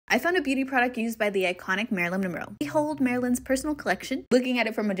I found a beauty product used by the iconic Marilyn Monroe. Behold Marilyn's personal collection. Looking at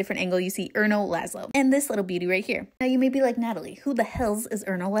it from a different angle, you see Erno Laszlo and this little beauty right here. Now you may be like, Natalie, who the hell's is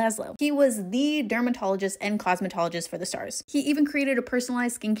Erno Laszlo? He was the dermatologist and cosmetologist for the stars. He even created a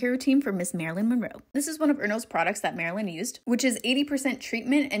personalized skincare routine for Miss Marilyn Monroe. This is one of Erno's products that Marilyn used, which is 80%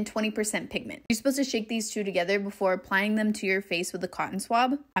 treatment and 20% pigment. You're supposed to shake these two together before applying them to your face with a cotton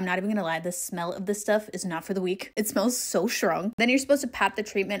swab. I'm not even gonna lie, the smell of this stuff is not for the weak. It smells so strong. Then you're supposed to pat the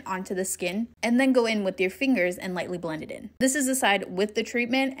treatment onto the skin and then go in with your fingers and lightly blend it in. This is the side with the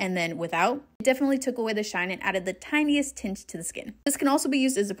treatment and then without. It definitely took away the shine and added the tiniest tint to the skin. This can also be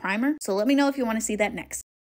used as a primer, so let me know if you want to see that next.